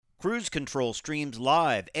Cruise Control streams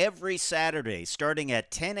live every Saturday starting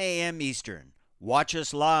at 10 a.m. Eastern. Watch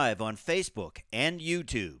us live on Facebook and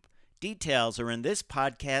YouTube. Details are in this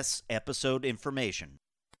podcast's episode information.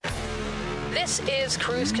 This is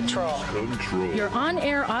Cruise Control. Your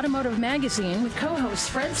on-air automotive magazine with co-hosts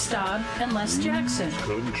Fred Staub and Les Jackson.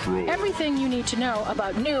 Everything you need to know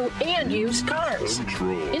about new and used cars.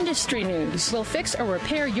 Industry news. We'll fix or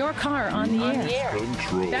repair your car on the air.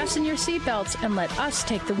 Fasten your seatbelts and let us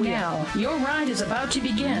take the wheel. Now, your ride is about to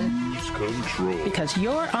begin. Because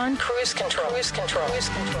you're on Cruise Control. Cruise Control. Cruise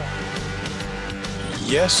Control.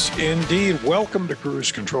 Yes, indeed. Welcome to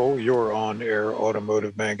Cruise Control, your on-air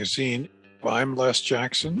automotive magazine. I'm Les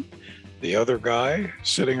Jackson. The other guy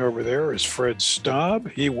sitting over there is Fred Staub.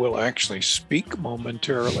 He will actually speak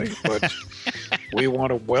momentarily, but we want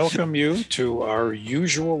to welcome you to our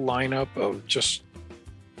usual lineup of just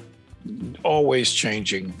always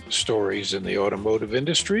changing stories in the automotive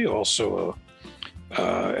industry, also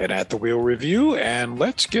an At the Wheel review, and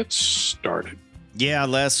let's get started. Yeah,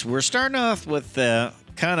 Les, we're starting off with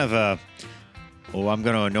kind of a... Oh, I'm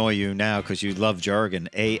going to annoy you now because you love jargon.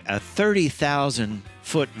 A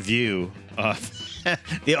 30,000-foot view of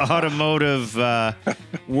the automotive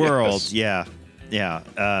world. Yes. Yeah.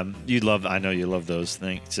 I know you love those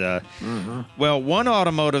things. Well, one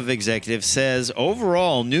automotive executive says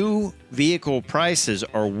overall new vehicle prices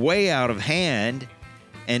are way out of hand,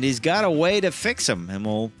 and he's got a way to fix them. And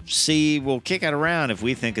we'll kick it around if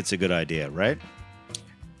we think it's a good idea, right?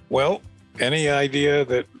 Well, any idea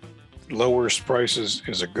that lowers prices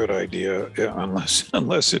is a good idea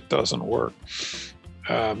unless it doesn't work.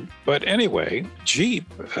 But anyway, Jeep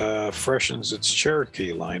freshens its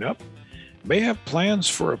Cherokee lineup. May have plans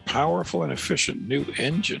for a powerful and efficient new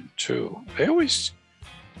engine too. They always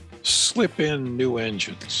slip in new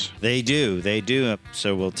engines. They do.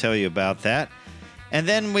 So we'll tell you about that. And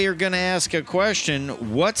then we are going to ask a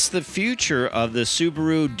question. What's the future of the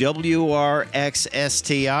Subaru WRX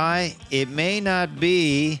STI? It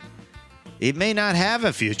may not have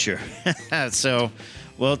a future. So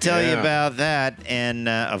we'll tell you about that. And,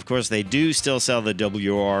 of course, they do still sell the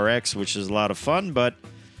WRX, which is a lot of fun, but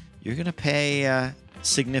you're going to pay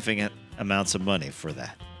significant amounts of money for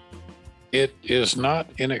that. It is not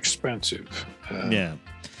inexpensive. Yeah.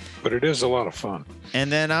 But it is a lot of fun.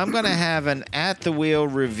 And then I'm going to have an at-the-wheel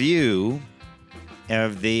review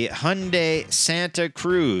of the Hyundai Santa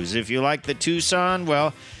Cruz. If you like the Tucson,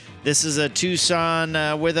 well... This is a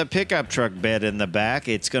Tucson with a pickup truck bed in the back.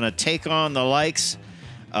 It's going to take on the likes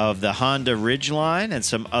of the Honda Ridgeline and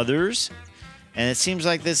some others. And it seems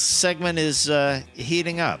like this segment is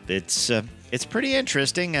heating up. It's pretty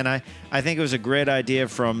interesting, and I think it was a great idea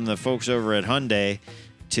from the folks over at Hyundai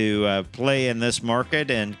to play in this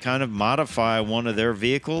market and kind of modify one of their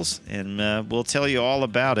vehicles. And we'll tell you all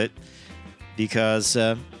about it because...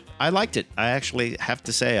 I liked it. I actually have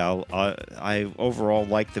to say I overall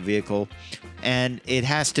like the vehicle, and it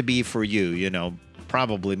has to be for you. You know,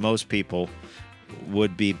 probably most people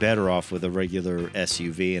would be better off with a regular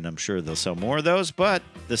SUV, and I'm sure they'll sell more of those, but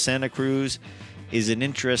the Santa Cruz is an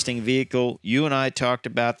interesting vehicle. You and I talked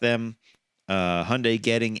about them, Hyundai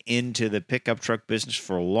getting into the pickup truck business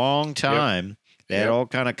for a long time. Yep. They had all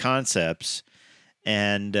kind of concepts,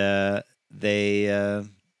 and they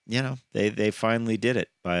finally did it.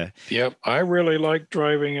 Yep, I really liked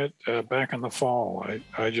driving it back in the fall.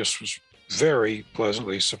 I just was very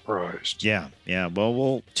pleasantly surprised. Yeah. Well,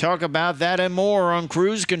 we'll talk about that and more on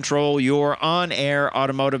Cruise Control, your on-air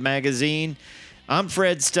automotive magazine. I'm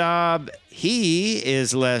Fred Staub. He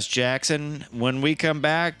is Les Jackson. When we come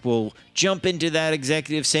back, we'll jump into that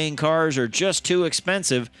executive saying cars are just too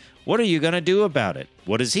expensive. What are you going to do about it?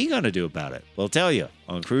 What is he going to do about it? We'll tell you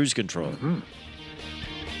on Cruise Control. Mm-hmm.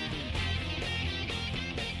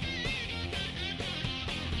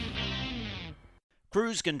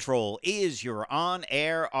 Cruise Control is your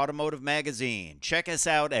on-air automotive magazine. Check us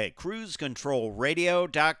out at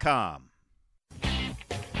cruisecontrolradio.com.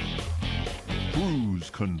 Cruise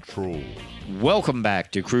Control. Welcome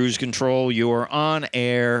back to Cruise Control, your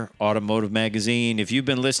on-air automotive magazine. If you've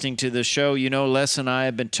been listening to the show, you know Les and I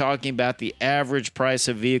have been talking about the average price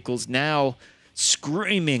of vehicles now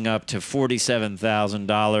screaming up to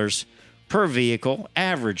 $47,000 per vehicle,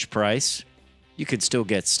 average price. You could still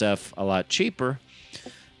get stuff a lot cheaper.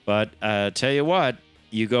 But tell you what,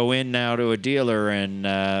 you go in now to a dealer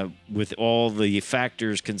and with all the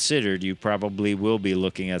factors considered, you probably will be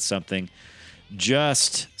looking at something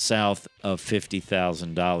just south of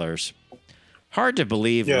 $50,000. Hard to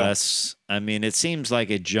believe, Les. I mean, it seems like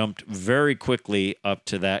it jumped very quickly up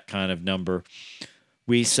to that kind of number.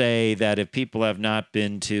 we say that if people have not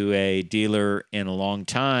been to a dealer in a long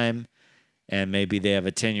time, and maybe they have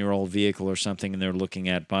a 10-year-old vehicle or something, and they're looking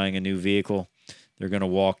at buying a new vehicle, they're going to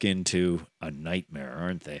walk into a nightmare,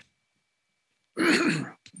 aren't they?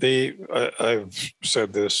 I've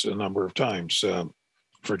said this a number of times.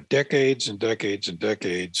 For decades and decades and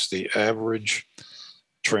decades, the average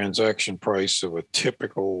transaction price of a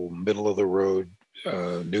typical middle-of-the-road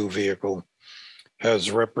new vehicle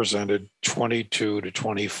has represented 22 to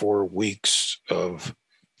 24 weeks of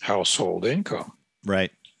household income.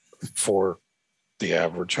 Right. For the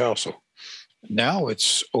average household. Now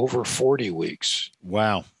it's over 40 weeks.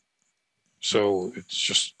 Wow. So it's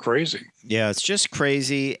just crazy. Yeah, it's just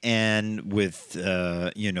crazy. And with,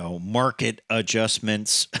 market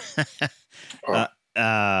adjustments, sometimes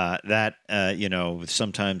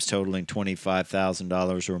totaling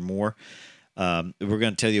 $25,000 or more. We're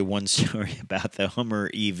going to tell you one story about the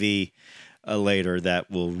Hummer EV later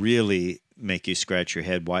that will really make you scratch your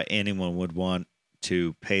head why anyone would want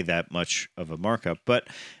to pay that much of a markup. But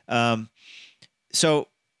so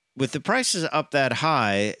with the prices up that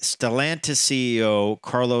high, Stellantis CEO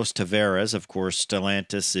Carlos Tavares, of course,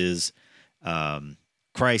 Stellantis is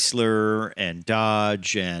Chrysler and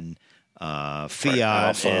Dodge and Fiat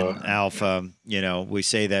Alpha. and Alpha. We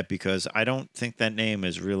say that because I don't think that name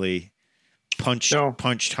is really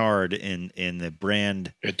punched hard in the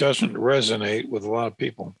brand. It doesn't resonate with a lot of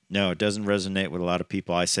people. No, it doesn't resonate with a lot of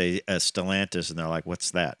people. I say Stellantis, and they're like,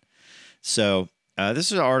 what's that? So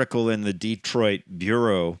this is an article in the Detroit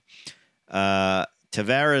Bureau.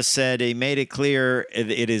 Tavares said he made it clear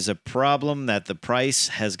it is a problem that the price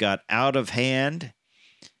has got out of hand.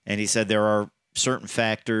 And he said there are certain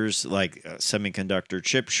factors like semiconductor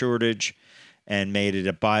chip shortage and made it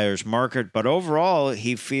a buyer's market. But overall,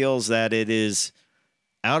 he feels that it is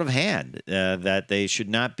out of hand, that they should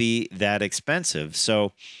not be that expensive.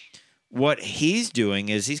 So what he's doing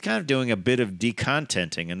is he's kind of doing a bit of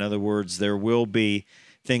decontenting. In other words, there will be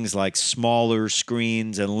things like smaller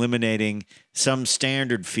screens, eliminating some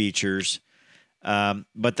standard features.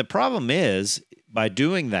 But the problem is, by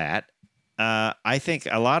doing that, I think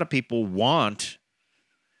a lot of people want,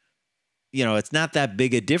 it's not that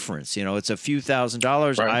big a difference. It's a few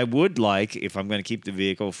 $1,000s. Right. I would like, if I'm going to keep the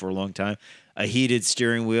vehicle for a long time, a heated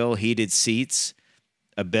steering wheel, heated seats,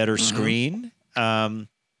 a better screen.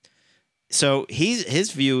 So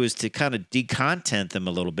his view is to kind of decontent them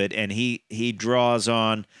a little bit, and he draws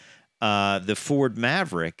on the Ford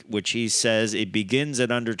Maverick, which he says it begins at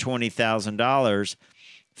under $20,000,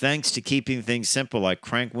 thanks to keeping things simple like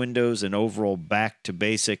crank windows and overall back to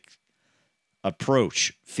basic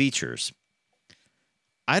approach features.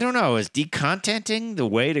 I don't know. Is decontenting the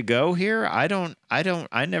way to go here? I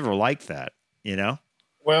never liked that,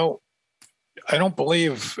 Well, I don't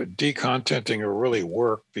believe decontenting will really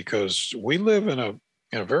work because we live in a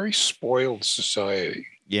very spoiled society.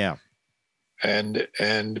 Yeah. And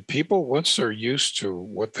people, once they're used to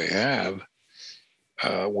what they have,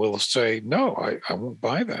 will say, no, I won't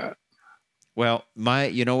buy that. Well,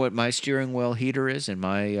 you know what my steering wheel heater is in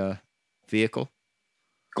my vehicle?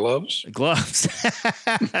 Gloves?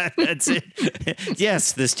 That's it.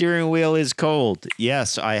 Yes, the steering wheel is cold.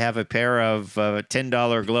 Yes, I have a pair of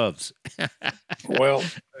 $10 gloves. Well,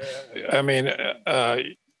 I mean,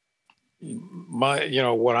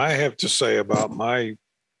 what I have to say about my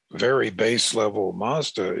very base level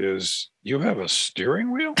Mazda is you have a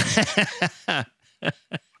steering wheel?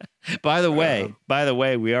 By the way,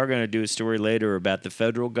 we are going to do a story later about the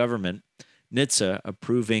federal government,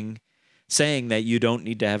 NHTSA, saying that you don't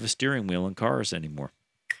need to have a steering wheel in cars anymore.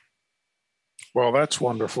 Well, that's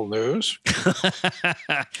wonderful news.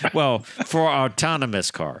 Well, for autonomous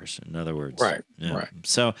cars, in other words. Right, yeah. right.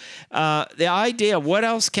 So the idea, what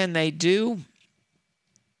else can they do?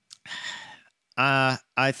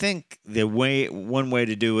 I think one way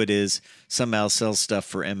to do it is somehow sell stuff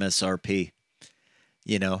for MSRP,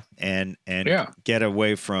 and get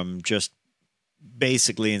away from just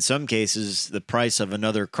basically, in some cases, the price of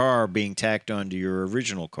another car being tacked onto your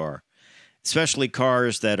original car, especially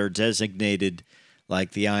cars that are designated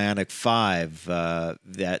like the Ioniq 5,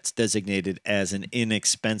 that's designated as an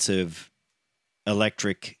inexpensive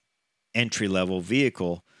electric entry-level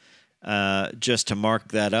vehicle. Just to mark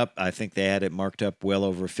that up, I think they had it marked up well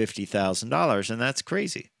over $50,000, and that's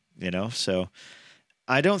crazy, So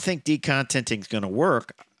I don't think decontenting is going to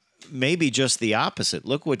work. Maybe just the opposite.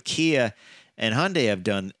 Look what Kia and Hyundai have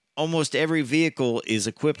done. Almost every vehicle is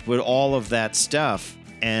equipped with all of that stuff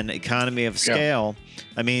and economy of scale. Yeah.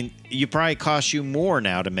 I mean, it probably costs you more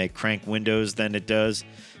now to make crank windows than it does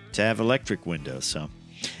to have electric windows. So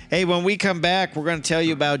Hey, when we come back, we're going to tell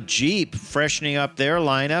you about Jeep freshening up their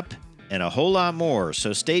lineup and a whole lot more.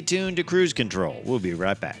 So stay tuned to Cruise Control. We'll be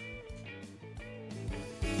right back.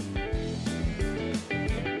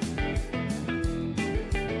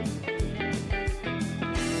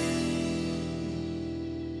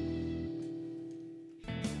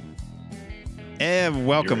 And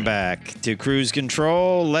welcome back to Cruise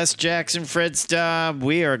Control. Les Jackson, Fred Staub.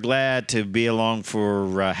 We are glad to be along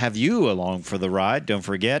have you along for the ride. Don't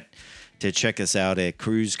forget to check us out at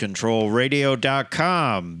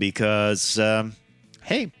cruisecontrolradio.com because,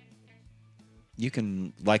 hey, you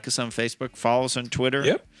can like us on Facebook, follow us on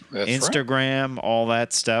Twitter, that's Instagram, all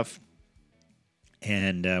that stuff.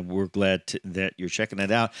 And we're glad that you're checking it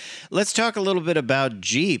out. Let's talk a little bit about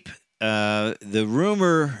Jeep. The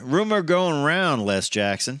rumor going around, Les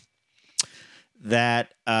Jackson,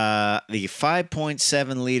 that the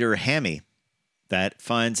 5.7 liter Hemi that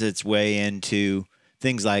finds its way into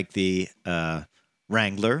things like the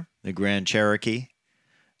Wrangler, the Grand Cherokee,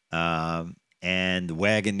 and the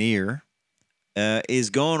Wagoneer is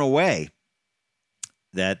going away.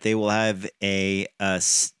 That they will have a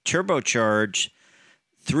turbocharged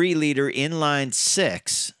 3-liter inline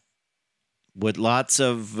 6 with lots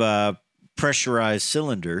of pressurized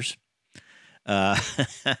cylinders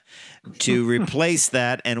to replace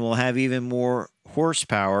that, and will have even more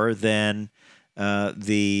horsepower than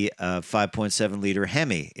the 5.7 liter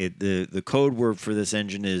Hemi. The code word for this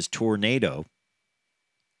engine is Tornado.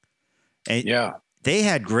 And they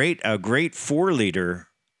had a great 4-liter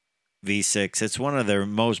V6. It's one of their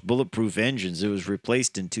most bulletproof engines. It was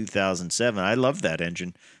replaced in 2007. I love that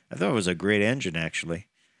engine. I thought it was a great engine, actually.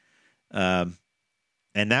 And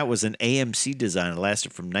that was an AMC design. It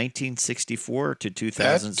lasted from 1964 to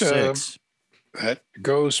 2006. That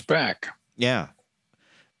goes back. Yeah.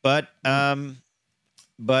 But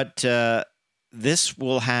this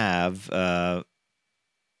will have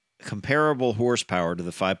comparable horsepower to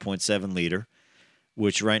the 5.7 liter,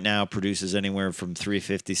 which right now produces anywhere from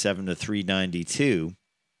 357 to 392.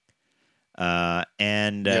 But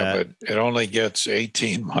it only gets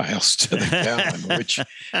 18 miles to the gallon, which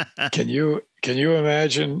can you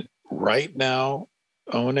imagine right now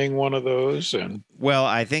owning one of those and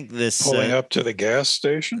I think this pulling up to the gas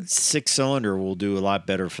station? 6-cylinder will do a lot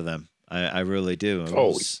better for them. I really do.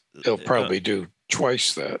 They'll probably do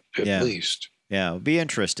twice that at least. Yeah, it'll be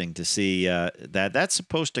interesting to see that. That's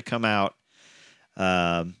supposed to come out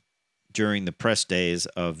during the press days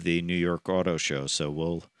of the New York Auto Show, so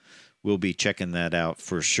we'll be checking that out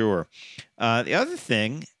for sure. The other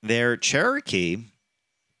thing, their Cherokee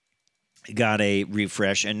got a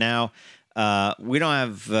refresh, and now we don't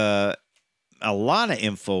have a lot of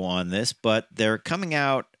info on this, but they're coming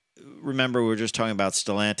out. Remember, we were just talking about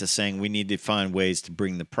Stellantis saying we need to find ways to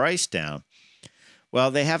bring the price down. Well,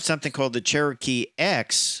 they have something called the Cherokee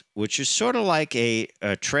X, which is sort of like a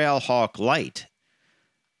Trailhawk Light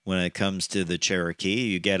when it comes to the Cherokee.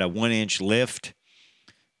 You get a 1-inch lift.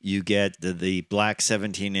 You get the black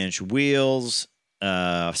 17-inch wheels,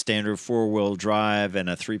 standard 4-wheel drive, and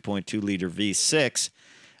a 3.2-liter V6,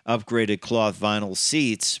 upgraded cloth vinyl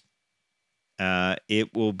seats.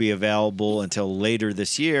 It will be available until later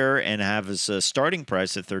this year and have a starting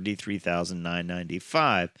price of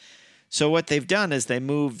 $33,995. So what they've done is they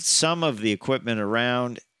moved some of the equipment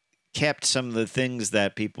around, kept some of the things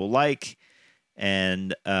that people like,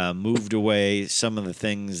 and moved away some of the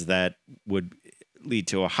things that would lead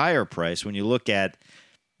to a higher price. When you look at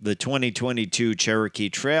the 2022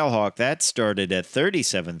 Cherokee Trailhawk, that started at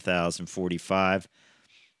 $37,045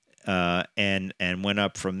 and went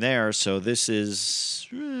up from there. So this is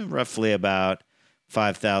roughly about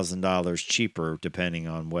 $5,000 cheaper, depending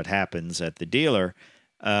on what happens at the dealer.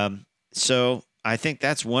 So I think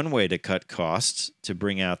that's one way to cut costs, to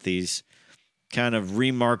bring out these kind of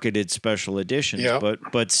remarketed special editions.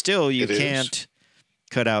 But still, you can't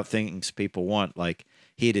cut out things people want, like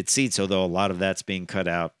heated seats, although a lot of that's being cut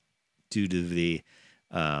out due to the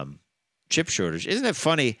chip shortage. Isn't it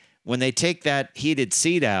funny when they take that heated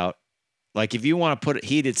seat out? Like if you want to put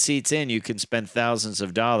heated seats in, you can spend thousands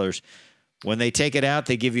of dollars. When they take it out,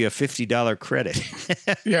 they give you a $50 credit.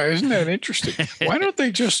 Yeah, isn't that interesting? Why don't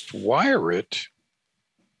they just wire it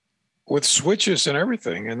with switches and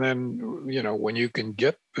everything? And then, when you can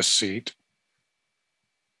get the seat,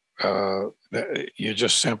 you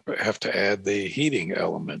just have to add the heating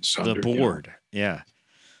elements. The board, yeah.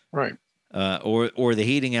 Right. Or the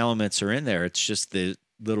heating elements are in there. It's just the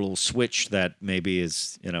little switch that maybe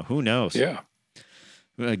is, who knows? Yeah.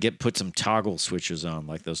 put some toggle switches on,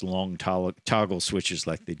 like those long toggle switches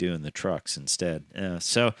like they do in the trucks instead.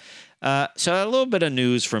 So a little bit of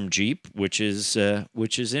news from Jeep, which is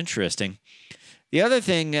interesting. The other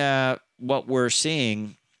thing, what we're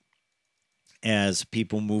seeing as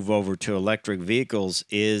people move over to electric vehicles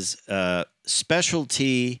is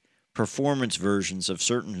specialty performance versions of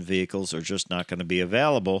certain vehicles are just not going to be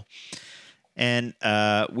available. And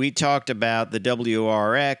we talked about the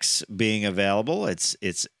WRX being available.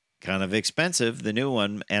 It's kind of expensive, the new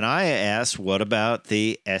one. And I asked, what about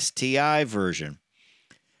the STI version?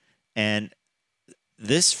 And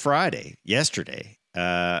this Friday, yesterday,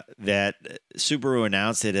 that Subaru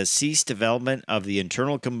announced it has ceased development of the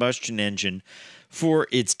internal combustion engine for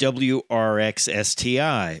its WRX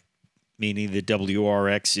STI, meaning the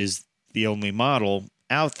WRX is the only model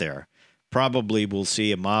out there. Probably we'll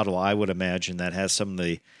see a model, I would imagine, that has some of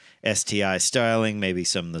the STI styling, maybe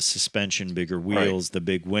some of the suspension, bigger wheels, the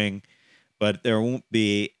big wing, but there won't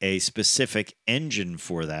be a specific engine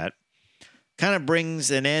for that. Kind of brings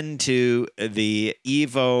an end to the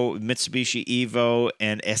Mitsubishi Evo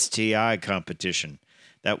and STI competition.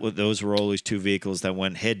 Those were always two vehicles that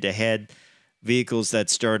went head-to-head, vehicles that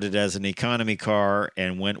started as an economy car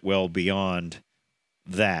and went well beyond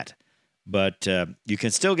that. But you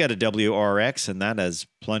can still get a WRX, and that has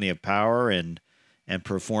plenty of power and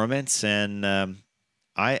performance. And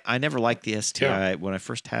I never liked the STI when I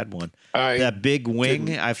first had one. That big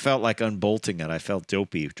wing, I felt like unbolting it. I felt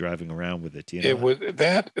dopey driving around with it. You know? It was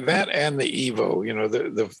that and the Evo. You know,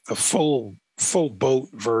 the full boat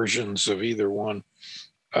versions of either one.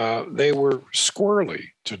 They were squirrely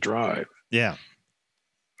to drive. Yeah.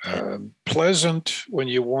 Pleasant when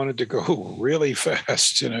you wanted to go really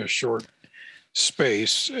fast in a short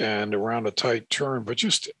space and around a tight turn, but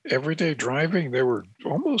just everyday driving, they were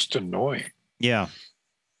almost annoying. Yeah.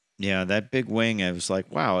 Yeah, that big wing, I was like,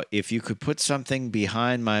 wow, if you could put something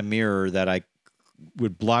behind my mirror that I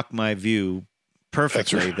would block my view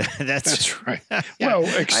perfectly. That's right. Yeah. Well,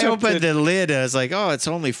 I opened the lid and I was like, oh, it's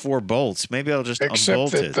only 4 bolts. Maybe I'll just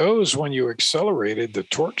unbolt it. Those, when you accelerated, the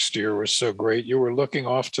torque steer was so great, you were looking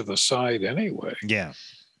off to the side anyway. Yeah.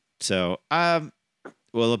 So,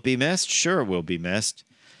 will it be missed? Sure, it will be missed.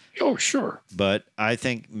 Oh, sure. But I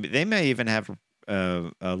think they may even have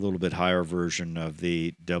a little bit higher version of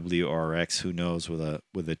the WRX. Who knows, with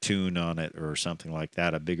a tune on it or something like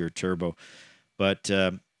that, a bigger turbo. But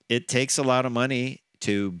it takes a lot of money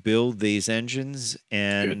to build these engines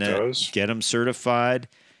and get them certified.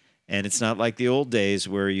 And it's not like the old days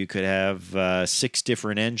where you could have 6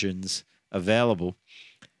 different engines available.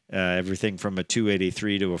 Everything from a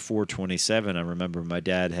 283 to a 427. I remember my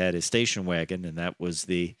dad had a station wagon, and that was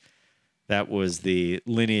the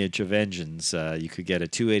lineage of engines. You could get a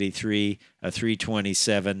 283, a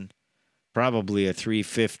 327, probably a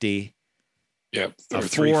 350, a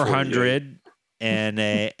 400,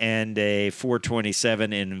 and a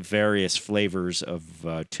 427 in various flavors of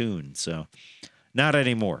tune. So, not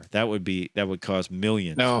anymore. That would cost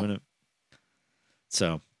millions. No.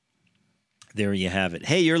 So, there you have it.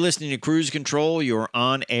 Hey, you're listening to Cruise Control, your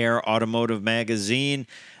on-air automotive magazine.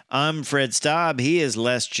 I'm Fred Staub. He is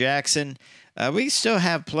Les Jackson. We still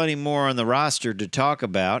have plenty more on the roster to talk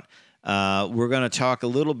about. We're going to talk a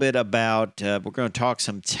little bit about, we're going to talk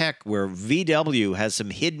some tech where VW has some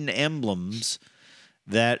hidden emblems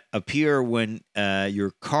that appear when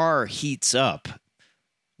your car heats up,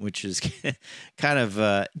 which is kind of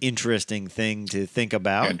an interesting thing to think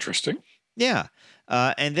about. Interesting. Yeah.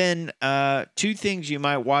 And then 2 things you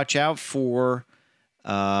might watch out for.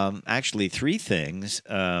 Actually, 3 things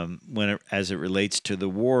as it relates to the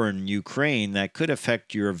war in Ukraine that could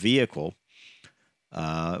affect your vehicle.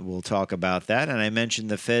 We'll talk about that. And I mentioned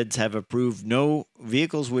the feds have approved no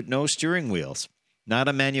vehicles with no steering wheels. Not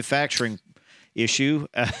a manufacturing issue,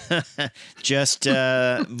 just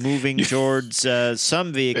moving towards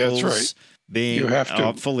some vehicles being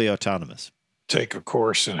fully autonomous. Take a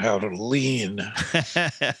course in how to lean.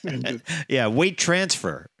 Yeah, weight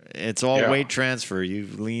transfer. It's all weight transfer. You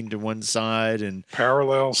lean to one side and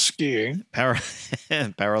parallel skiing.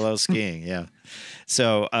 Parallel skiing, yeah.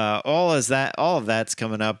 So all of that's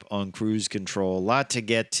coming up on Cruise Control. A lot to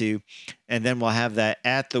get to, and then we'll have that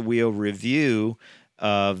at the wheel review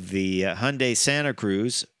of the Hyundai Santa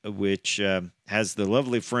Cruz, which has the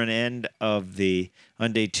lovely front end of the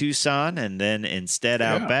Hyundai Tucson, and then instead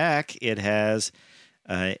out back it has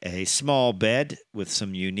a small bed with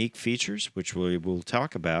some unique features, which we will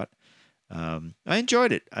talk about. I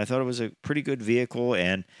enjoyed it. I thought it was a pretty good vehicle,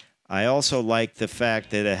 and I also liked the fact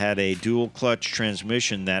that it had a dual clutch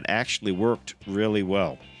transmission that actually worked really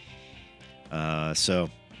well. So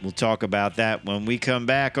We'll talk about that when we come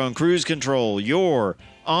back on Cruise Control, your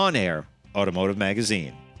on-air automotive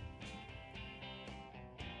magazine.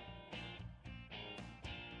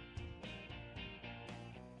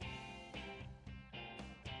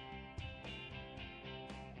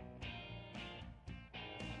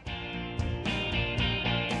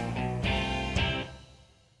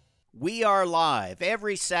 We are live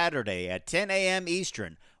every Saturday at 10 a.m.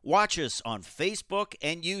 Eastern. Watch us on Facebook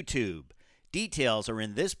and YouTube. Details are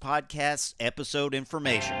in this podcast's episode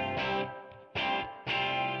information.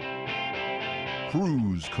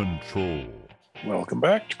 Cruise Control. Welcome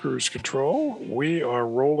back to Cruise Control. We are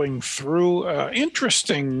rolling through an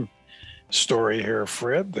interesting story here,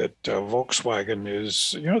 Fred, that Volkswagen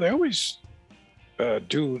is, they always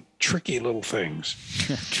do tricky little things.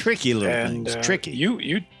 Tricky little things. Tricky.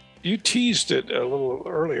 You teased it a little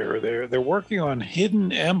earlier. They're working on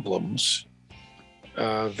hidden emblems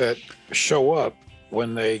that show up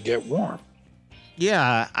when they get warm.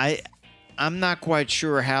 Yeah, I'm not quite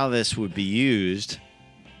sure how this would be used,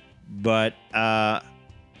 but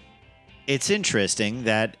it's interesting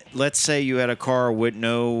that, let's say you had a car with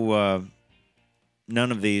none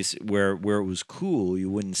of these where it was cool,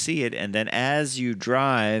 you wouldn't see it, and then as you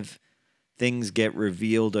drive, things get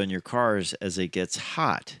revealed on your cars as it gets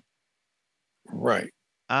hot. Right.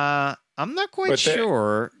 I'm not quite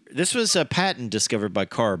sure. This was a patent discovered by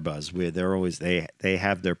CarBuzz, where they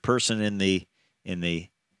have their person in the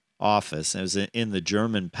office. It was in the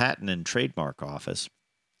German Patent and Trademark Office.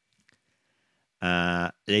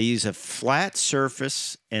 They use a flat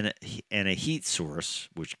surface and a heat source,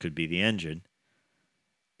 which could be the engine,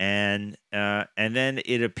 and then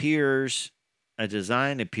it appears. A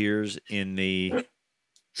design appears in the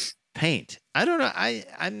paint. I don't know.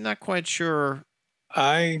 I'm not quite sure.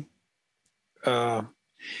 I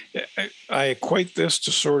equate this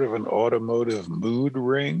to sort of an automotive mood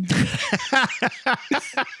ring.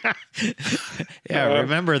 Yeah,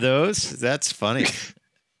 remember those? That's funny.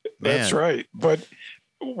 That's right. But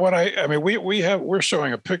what we're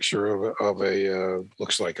showing a picture of a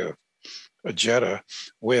looks like a Jetta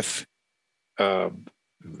with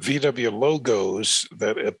VW logos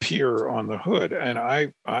that appear on the hood, and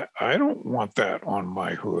I don't want that on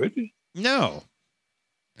my hood. No.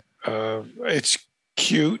 It's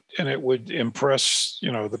cute, and it would impress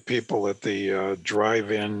the people at the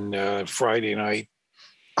drive-in Friday night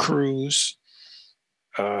cruise,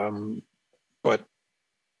 but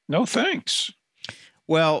no thanks.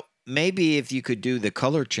 Well, maybe if you could do the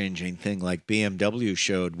color changing thing like BMW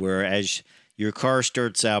showed, where as your car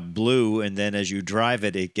starts out blue, and then as you drive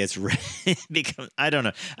it, it gets red. I don't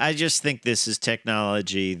know. I just think this is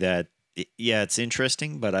technology that, yeah, it's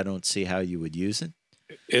interesting, but I don't see how you would use it.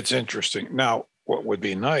 It's interesting. Now, what would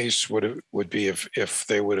be nice would be if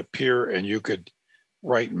they would appear and you could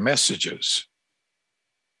write messages.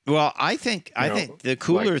 Well, I think the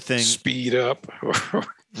cooler thing, speed up,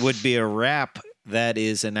 would be a wrap that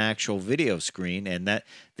is an actual video screen, and that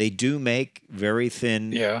they do make very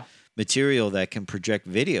thin material that can project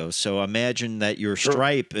video. So imagine that your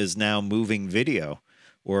stripe is now moving video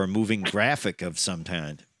or a moving graphic of some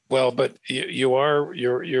kind. Well, but you're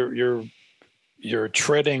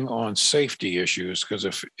treading on safety issues, because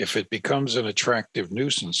if it becomes an attractive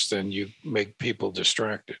nuisance, then you make people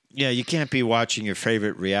distracted. Yeah, you can't be watching your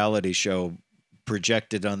favorite reality show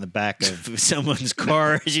projected on the back of someone's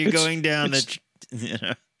car as you're going down the.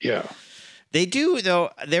 Yeah. They do, though.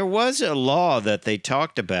 There was a law that they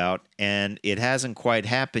talked about, and it hasn't quite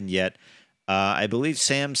happened yet. I believe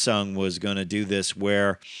Samsung was going to do this,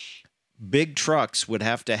 where big trucks would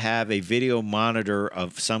have to have a video monitor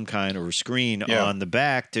of some kind or screen on the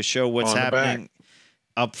back to show what's happening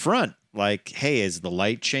up front. Like, hey, is the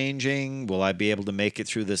light changing? Will I be able to make it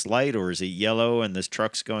through this light, or is it yellow and this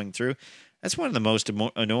truck's going through? That's one of the most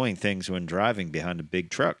annoying things when driving behind a big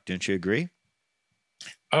truck. Don't you agree?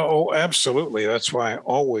 Oh, absolutely. That's why I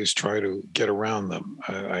always try to get around them.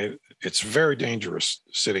 It's very dangerous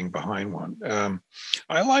sitting behind one.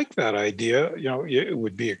 I like that idea. It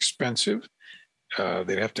would be expensive.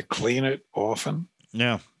 They'd have to clean it often.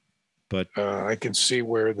 Yeah, but I can see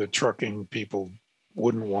where the trucking people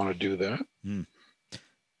wouldn't want to do that.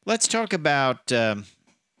 Let's talk about a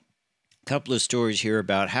couple of stories here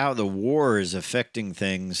about how the war is affecting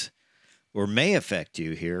things, or may affect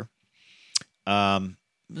you here.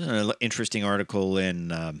 An interesting article in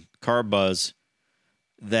CarBuzz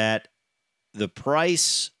that the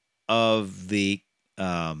price of the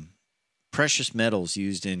precious metals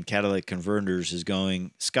used in catalytic converters is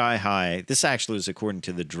going sky high. This actually is according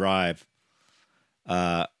to The Drive.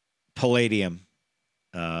 Palladium,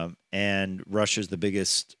 and Russia's the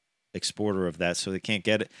biggest exporter of that, so they can't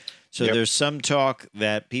get it. So Yep. there's some talk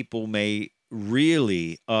that people may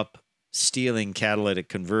really up stealing catalytic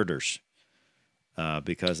converters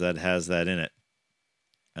because that has that in it.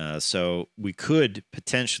 So we could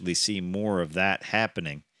potentially see more of that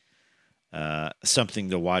happening. Something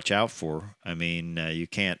to watch out for. I mean, you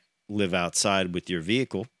can't live outside with your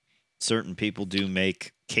vehicle. Certain people do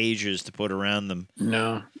make cages to put around them.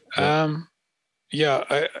 No. There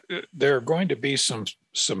are going to be some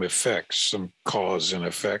effects, some cause and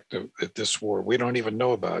effect of this war we don't even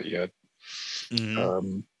know about yet.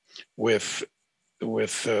 With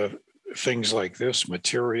things like this,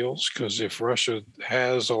 materials, because if Russia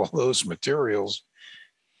has all those materials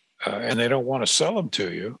and they don't want to sell them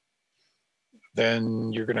to you,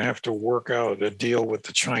 then you're going to have to work out a deal with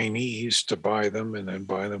the Chinese to buy them and then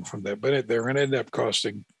buy them from that. But they're going to end up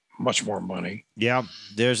costing much more money. Yeah,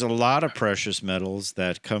 there's a lot of precious metals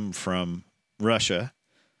that come from Russia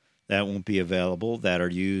that won't be available that are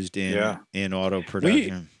used in auto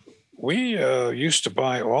production. We used to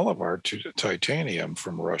buy all of our titanium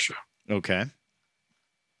from Russia. Okay.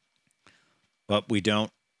 But we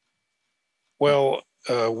don't. Well,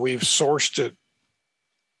 we've sourced it.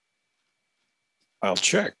 I'll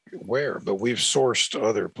check where, but we've sourced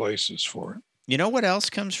other places for it. You know what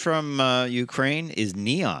else comes from Ukraine is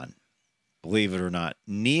neon, believe it or not.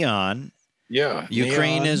 Neon. Yeah.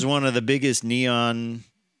 Ukraine neon is one of the biggest neon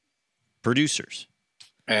producers.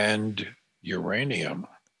 And uranium.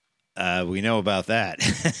 We know about that.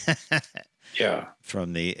 Yeah.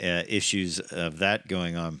 From the issues of that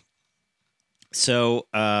going on. So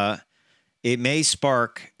it may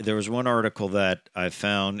spark, there was one article that I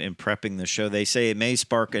found in prepping the show. They say it may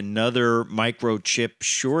spark another microchip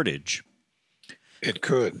shortage. It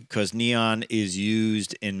could. Because neon is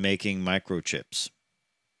used in making microchips.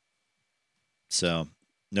 So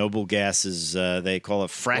noble gases, they call it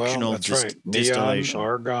fractional distillation. Neon,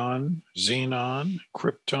 argon, xenon,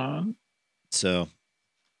 krypton. So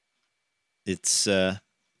it's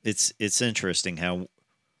interesting how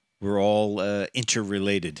we're all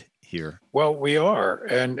interrelated here. Well, we are,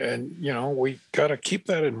 and we got to keep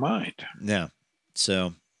that in mind. Yeah.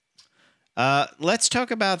 So let's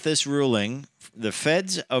talk about this ruling. The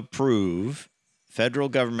federal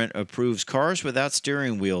government approves cars without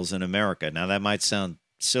steering wheels in America. Now that might sound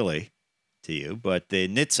silly to you, but the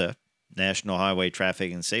NHTSA, National Highway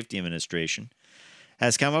Traffic and Safety Administration,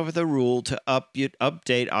 has come up with a rule to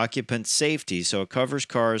update occupant safety so it covers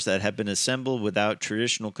cars that have been assembled without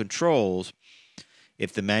traditional controls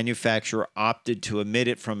if the manufacturer opted to omit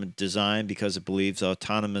it from design because it believes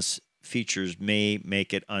autonomous features may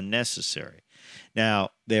make it unnecessary.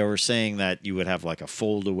 Now, they were saying that you would have like a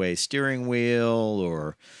fold-away steering wheel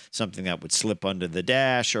or something that would slip under the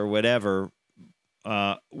dash or whatever.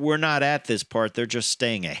 We're not at this part. They're just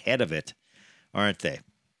staying ahead of it, aren't they?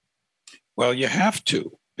 Well, you have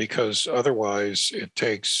to, because otherwise it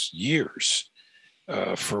takes years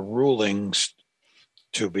for rulings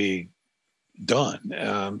to be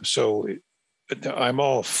done. So I'm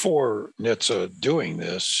all for NHTSA doing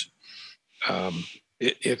this.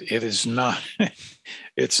 It is not,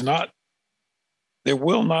 it's not, there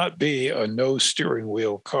will not be a no steering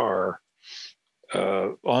wheel car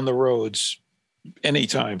on the roads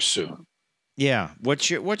anytime soon. Yeah. What's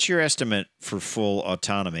your estimate for full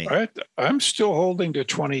autonomy? I'm still holding to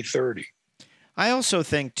 2030. I also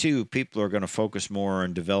think, too, people are going to focus more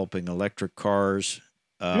on developing electric cars.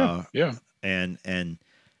 Yeah. And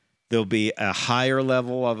there'll be a higher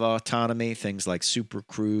level of autonomy, things like Super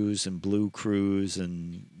Cruise and Blue Cruise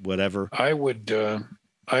and whatever. I would,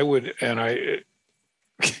 and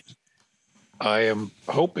I am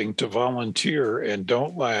hoping to volunteer, and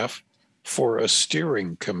don't laugh, for a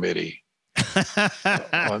steering committee.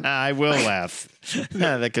 I will laugh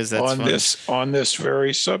because that's on funny. on this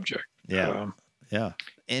very subject. Yeah, yeah,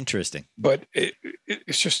 interesting. But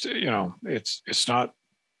it's just it's not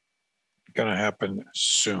going to happen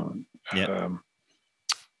soon. Yep.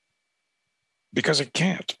 Because it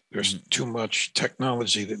can't. There's too much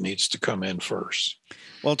technology that needs to come in first.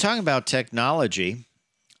 Well, talking about technology,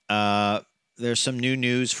 there's some new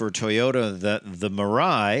news for Toyota. The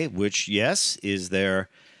Mirai, which, yes, is their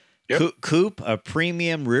coupe, a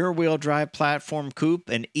premium rear-wheel drive platform coupe,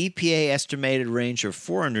 an EPA estimated range of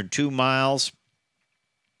 402 miles.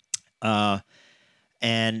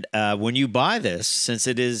 And when you buy this, since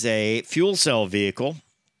it is a fuel cell vehicle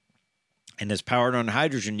and is powered on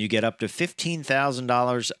hydrogen, you get up to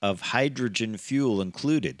 $15,000 of hydrogen fuel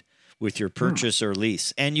included with your purchase or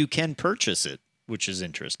lease. And you can purchase it, which is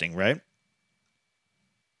interesting, right?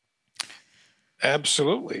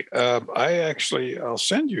 Absolutely. I'll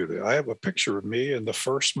send you I have a picture of me in the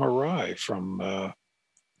first Mirai from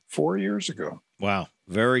 4 years ago. Wow,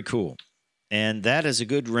 very cool. And that is a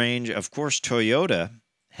good range. Of course, Toyota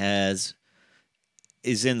is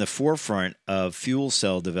in the forefront of fuel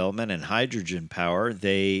cell development and hydrogen power.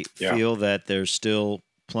 They feel that there's still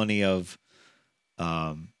plenty of,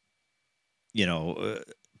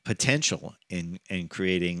 potential in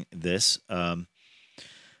creating this. I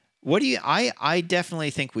definitely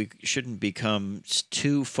think we shouldn't become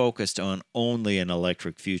too focused on only an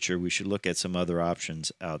electric future. We should look at some other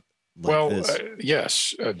options out.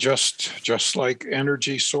 Yes, just like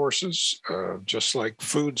energy sources, just like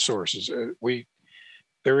food sources,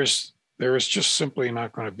 there is just simply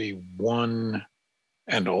not going to be one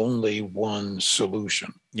and only one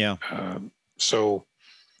solution. Yeah. So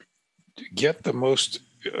to get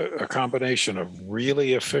a combination of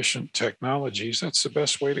really efficient technologies, that's the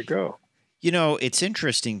best way to go. It's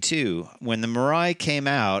interesting too. When the Mirai came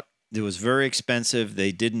out, it was very expensive.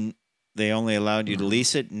 They only allowed you to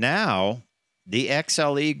lease it. Now, the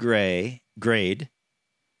XLE grade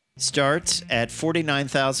starts at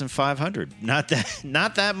 $49,500.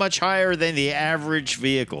 Not that much higher than the average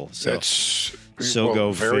vehicle. So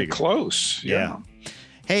go very figure. Close. Yeah.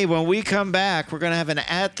 Hey, when we come back, we're going to have an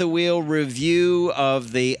At the Wheel review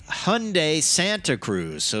of the Hyundai Santa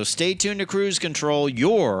Cruz. So stay tuned to Cruise Control,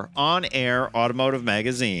 your on-air automotive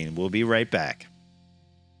magazine. We'll be right back.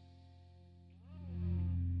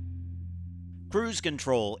 Cruise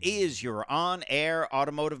Control is your on-air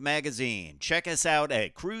automotive magazine. Check us out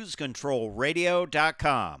at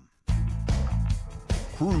cruisecontrolradio.com.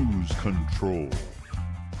 Cruise Control.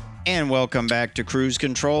 And welcome back to Cruise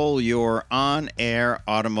Control, your on-air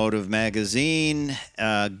automotive magazine.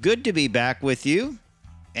 Good to be back with you.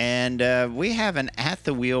 And we have an At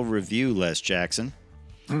the Wheel review, Les Jackson.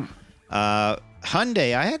 Hyundai,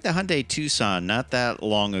 I had the Hyundai Tucson not that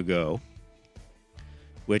long ago,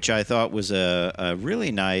 which I thought was a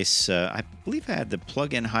really nice, I believe I had the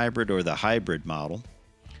plug-in hybrid or the hybrid model.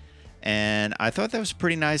 And I thought that was a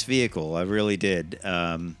pretty nice vehicle. I really did.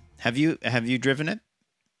 Have you driven it?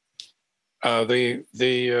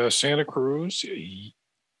 The Santa Cruz,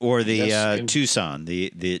 or the Tucson,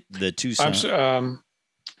 the Tucson.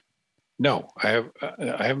 No, I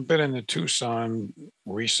haven't been in the Tucson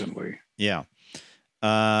recently. Yeah,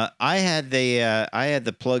 I had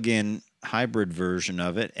the plug-in hybrid version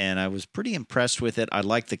of it, and I was pretty impressed with it. I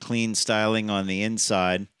like the clean styling on the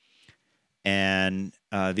inside, and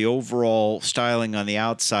the overall styling on the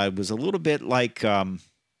outside was a little bit like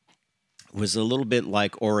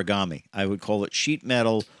origami. I would call it sheet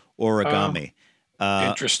metal origami.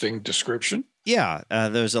 Interesting description. Yeah,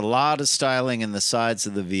 there's a lot of styling in the sides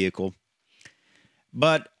of the vehicle,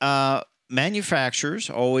 but manufacturers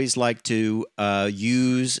always like to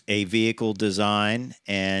use a vehicle design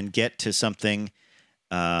and get to something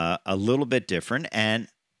a little bit different. And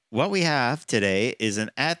what we have today is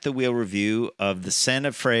an At the Wheel review of the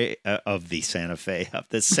Santa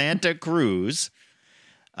Cruz.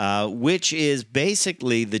 Which is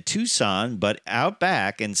basically the Tucson, but out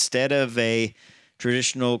back, instead of a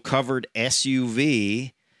traditional covered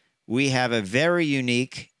SUV, we have a very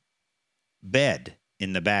unique bed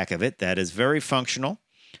in the back of it that is very functional.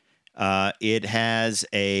 It has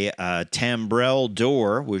a Tambrell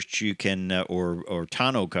door, which you can, or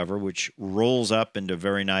tonneau cover, which rolls up into a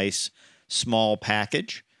very nice small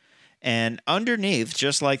package. And underneath,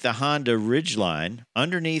 just like the Honda Ridgeline,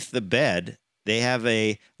 underneath the bed, they have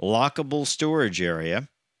a lockable storage area,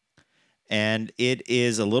 and it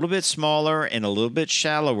is a little bit smaller and a little bit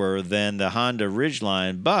shallower than the Honda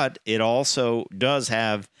Ridgeline, but it also does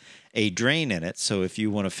have a drain in it. So if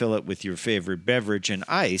you want to fill it with your favorite beverage and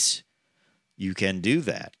ice, you can do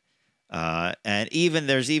that. And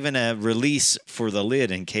there's even a release for the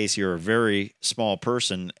lid in case you're a very small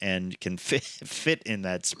person and can fit in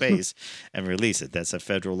that space and release it. That's a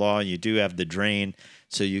federal law. You do have the drain,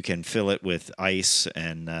 so you can fill it with ice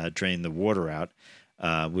and drain the water out,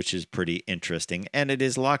 which is pretty interesting. And it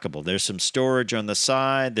is lockable. There's some storage on the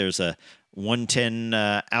side. There's a 110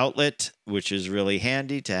 outlet, which is really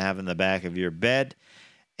handy to have in the back of your bed.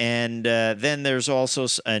 And then there's also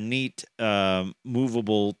a neat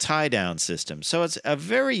movable tie-down system. So it's a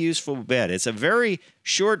very useful bed. It's a very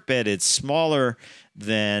short bed. It's smaller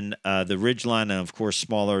than the Ridgeline and, of course,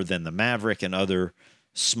 smaller than the Maverick and other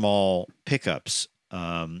small pickups.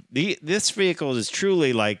 This vehicle is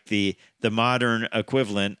truly like the modern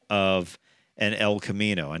equivalent of an El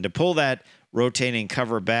Camino. And to pull that rotating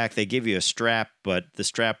cover back, they give you a strap, but the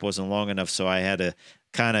strap wasn't long enough, so I had to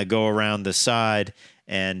kind of go around the side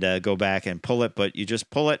and go back and pull it. But you just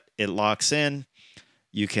pull it, it locks in,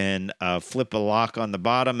 You can flip a lock on the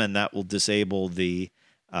bottom, and that will disable the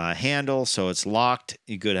handle, so it's locked.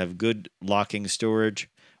 You could have good locking storage,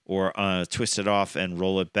 or twist it off and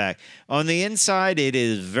roll it back. On the inside, it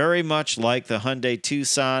is very much like the Hyundai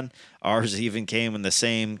Tucson. Ours even came in the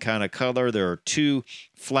same kind of color. There are 2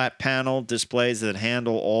 flat panel displays that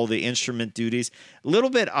handle all the instrument duties. A little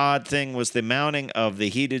bit odd thing was the mounting of the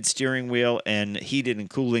heated steering wheel and heated and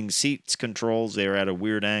cooling seats controls. They were at a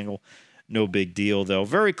weird angle. No big deal, though.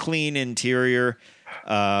 Very clean interior,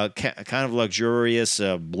 kind of luxurious,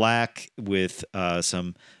 black with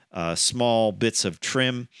some small bits of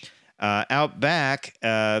trim. Out back,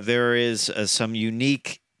 there is some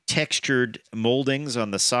unique textured moldings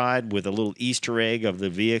on the side with a little Easter egg of the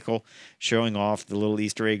vehicle showing off the little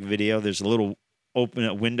Easter egg video. There's a little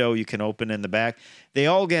window you can open in the back. They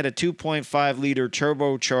all get a 2.5-liter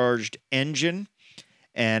turbocharged engine,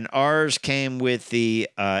 and ours came with the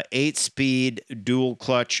 8-speed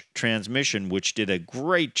dual-clutch transmission, which did a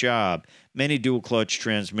great job. Many dual-clutch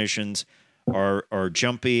transmissions are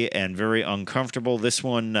jumpy and very uncomfortable. This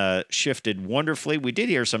one shifted wonderfully. We did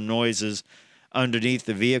hear some noises underneath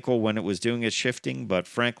the vehicle when it was doing its shifting, but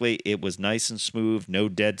frankly, it was nice and smooth, no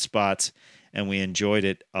dead spots, and we enjoyed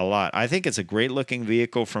it a lot. I think it's a great-looking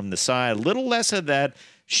vehicle from the side. A little less of that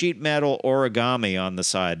sheet metal origami on the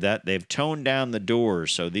side. That they've toned down the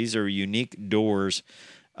doors, so these are unique doors.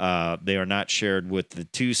 They are not shared with the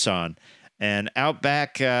Tucson. And out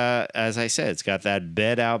back, as I said, it's got that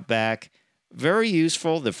bed out back. Very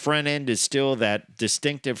useful. The front end is still that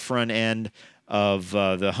distinctive front end of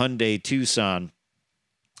the Hyundai Tucson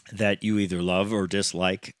that you either love or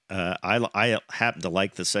dislike. I happen to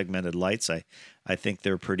like the segmented lights. I think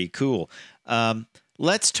they're pretty cool.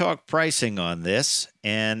 Let's talk pricing on this,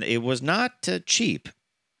 and it was not cheap.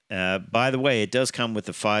 By the way, it does come with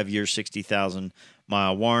a 5-year,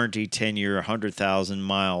 60,000-mile warranty, 10-year,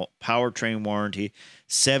 100,000-mile powertrain warranty,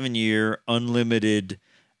 7-year unlimited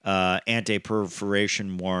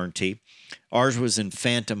anti-perforation warranty. Ours was in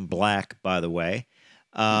Phantom Black, by the way.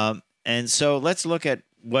 And so let's look at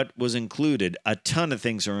what was included. A ton of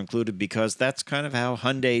things are included because that's kind of how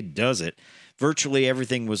Hyundai does it. Virtually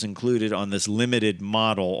everything was included on this limited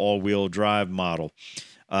model, all-wheel drive model.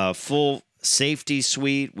 Full safety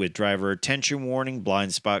suite with driver attention warning,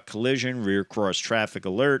 blind spot collision, rear cross traffic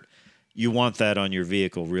alert. You want that on your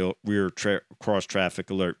vehicle, rear cross traffic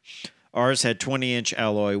alert. Ours had 20-inch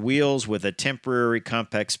alloy wheels with a temporary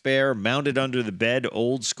compact spare mounted under the bed,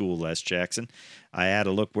 old school, Les Jackson. I had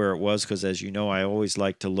to look where it was because, as you know, I always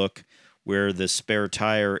like to look where the spare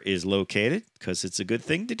tire is located because it's a good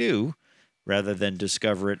thing to do rather than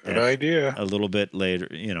discover it a little bit later,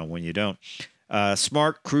 when you don't.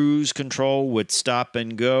 Smart cruise control with stop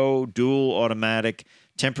and go, dual automatic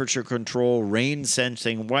temperature control, rain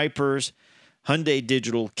sensing wipers, Hyundai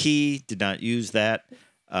digital key, did not use that.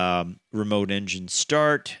 Remote engine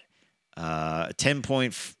start,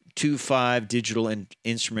 10.25 digital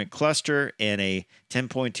instrument cluster, and a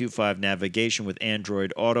 10.25 navigation with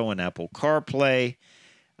Android Auto and Apple CarPlay.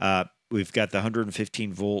 We've got the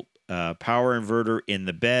 115-volt power inverter in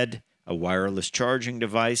the bed, a wireless charging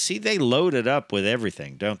device. See, they load it up with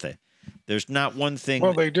everything, don't they? There's not one thing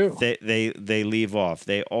they do. They leave off.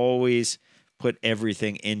 They always put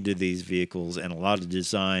everything into these vehicles and a lot of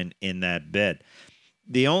design in that bed.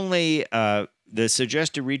 The only the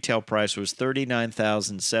suggested retail price was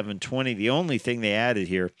 $39,720. The only thing they added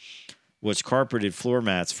here was carpeted floor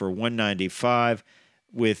mats for $195.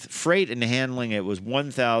 With freight and handling, it was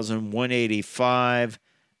 $1,185,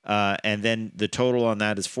 and then the total on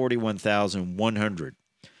that is $41,100.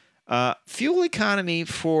 Fuel economy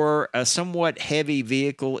for a somewhat heavy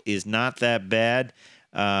vehicle is not that bad.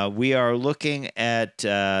 We are looking at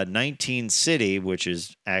 19 city, which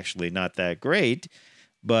is actually not that great,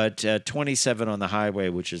 but 27 on the highway,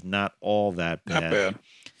 which is not all that bad. Not bad.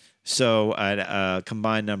 So a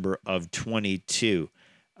combined number of 22.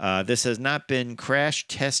 This has not been crash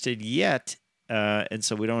tested yet, and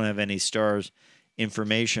so we don't have any STARS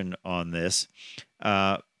information on this.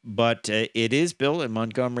 But it is built in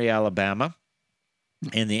Montgomery, Alabama,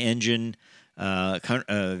 and the engine,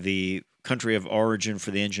 the country of origin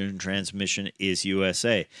for the engine and transmission is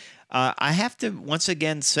USA. I have to once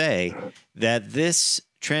again say that this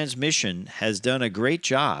transmission has done a great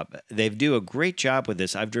job. They do a great job with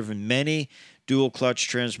this. I've driven many dual clutch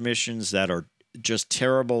transmissions that are just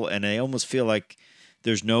terrible, and I almost feel like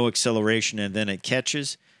there's no acceleration and then it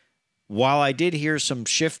catches. While I did hear some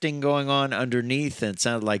shifting going on underneath and it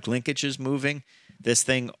sounded like linkages moving, this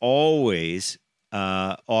thing always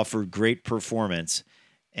offered great performance.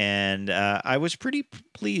 And I was pretty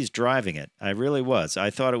pleased driving it. I really was.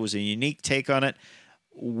 I thought it was a unique take on it.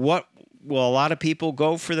 What will a lot of people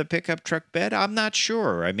go for the pickup truck bed? I'm not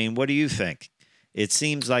sure. I mean, what do you think? It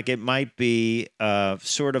seems like it might be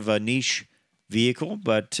sort of a niche vehicle,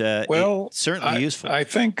 but it's certainly useful. I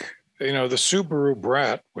think, the Subaru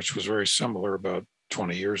Brat, which was very similar about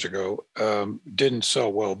 20 years ago, didn't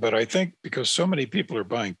sell well. But I think because so many people are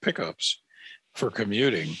buying pickups for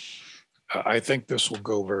commuting, I think this will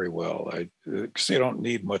go very well. Because they don't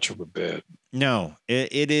need much of a bed. No,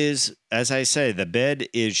 it is, as I say, the bed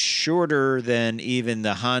is shorter than even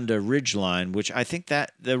the Honda Ridgeline, which I think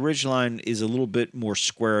that the Ridgeline is a little bit more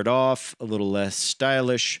squared off, a little less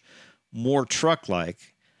stylish, more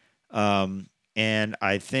truck-like. And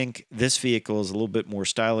I think this vehicle is a little bit more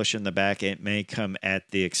stylish in the back. It may come at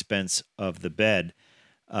the expense of the bed.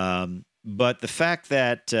 But the fact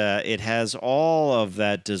that it has all of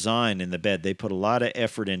that design in the bed, they put a lot of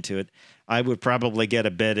effort into it. I would probably get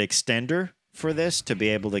a bed extender for this to be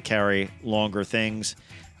able to carry longer things.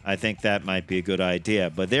 I think that might be a good idea.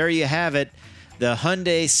 But there you have it, the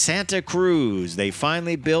Hyundai Santa Cruz. They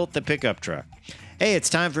finally built the pickup truck. Hey, it's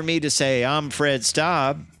time for me to say I'm Fred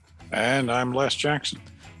Staub. And I'm Les Jackson.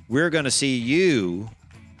 We're going to see you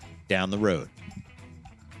down the road.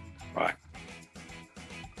 Bye.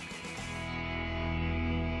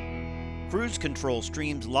 Cruise Control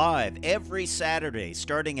streams live every Saturday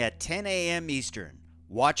starting at 10 a.m. Eastern.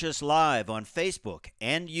 Watch us live on Facebook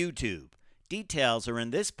and YouTube. Details are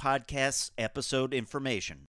in this podcast's episode information.